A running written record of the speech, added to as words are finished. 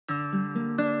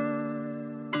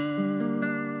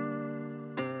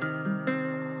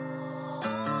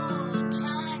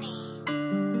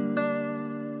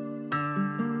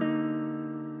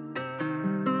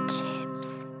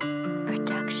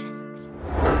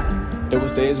There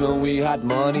was days when we had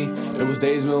money, there was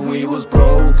days when we was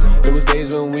broke, there was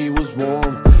days when we was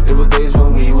warm, there was days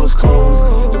when we was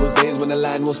cold, there was days when the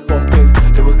line was popping,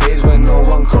 there was days when no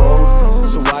one called.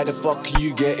 So why the fuck are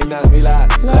you getting at me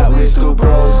like we're still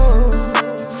bros?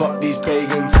 Fuck these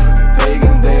pagans,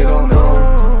 pagans they don't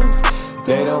know,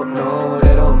 they don't know,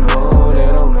 they don't know, they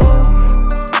don't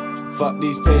know. Fuck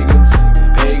these pagans,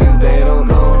 pagans they don't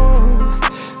know,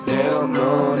 they don't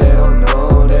know, they don't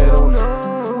know, they don't know.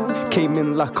 Came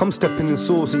in like I'm stepping in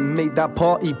sauce, and made that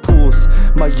party pause.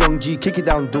 My young G kick it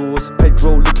down doors.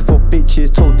 Pedro looking for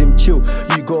bitches, told him chill.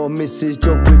 You got a missus,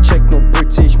 job with check, not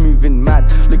British, moving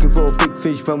mad. Looking for a big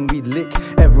fish when we lick.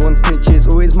 Everyone snitches,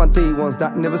 always my day ones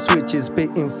that never switches.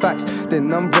 Spitting facts,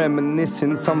 then I'm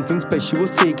reminiscing. Something special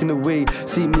was taken away.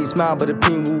 See me smile, but the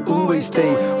pain will always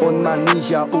stay. On my knees,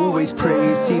 yeah, I always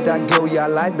pray. See that girl, yeah, I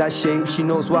like that shape. She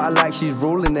knows what I like, she's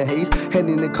rolling the haze. Head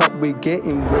in the cup, we're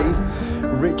getting wave.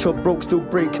 Rich or broke, still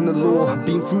breaking the law.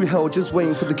 Been through hell, just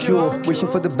waiting for the cure. Wishing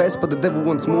for the best, but the devil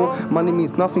wants more. Money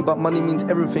means nothing, but money means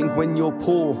everything when you're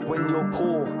poor. When you're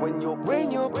poor, when you're poor,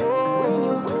 when you're poor, when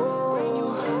you're poor, when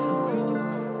you're poor.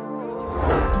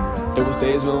 There was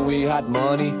days when we had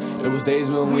money, there was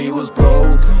days when we was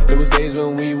broke, there was days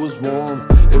when we was warm,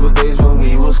 there was days when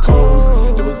we was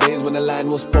cold, there was days when the line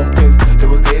was popping, there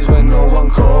was days when no one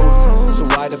called. So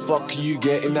why the fuck are you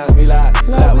getting at me like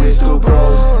we're still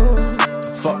bros?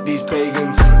 Fuck these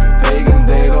pagans, pagans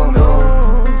they don't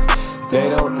know, they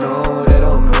don't know, they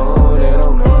don't know, they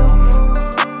don't know.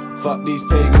 Fuck these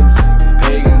pagans,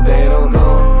 pagans they don't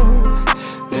know,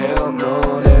 they don't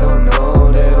know, they don't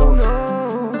know, they don't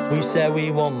know. We said we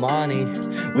want money,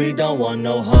 we don't want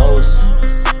no hoes.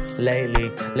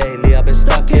 Lately I've been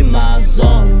stuck in my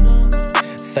zone.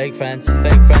 Fake friends,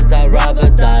 I'd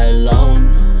rather die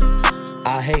alone.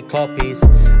 I hate copies,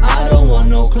 I don't want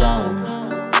no clone.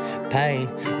 Pain,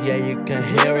 yeah, you can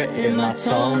hear it in my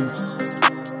tone.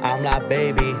 I'm like,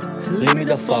 baby, leave me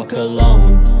the fuck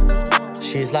alone.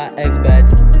 She's like,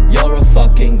 xBed, you're a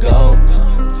fucking goat.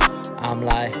 I'm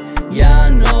like, yeah, I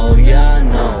know, yeah, I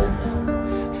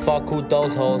know. Fuck all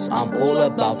those hoes, I'm all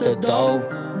about the dough.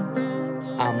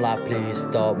 I'm like, please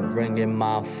stop ringing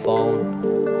my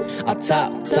phone. I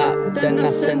tap, then I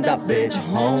send that bitch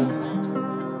home.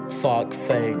 Fuck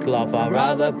fake love, I'd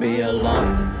rather be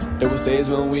alone. There was days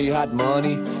when we had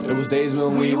money, there was days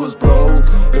when we was broke,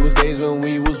 there was days when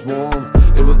we was warm,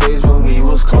 there was days when we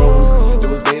was cold, there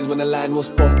was days when the line was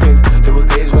popping, there was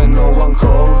days when no one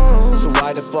called. So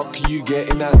why the fuck are you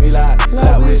getting at me like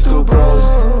we're still bros?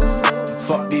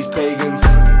 Fuck these pagans,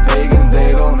 pagans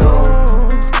they don't know,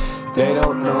 they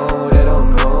don't know, they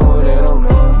don't know, they don't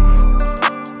know.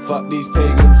 Fuck these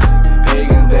pagans,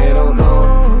 pagans they don't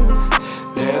know,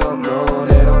 they don't know,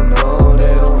 they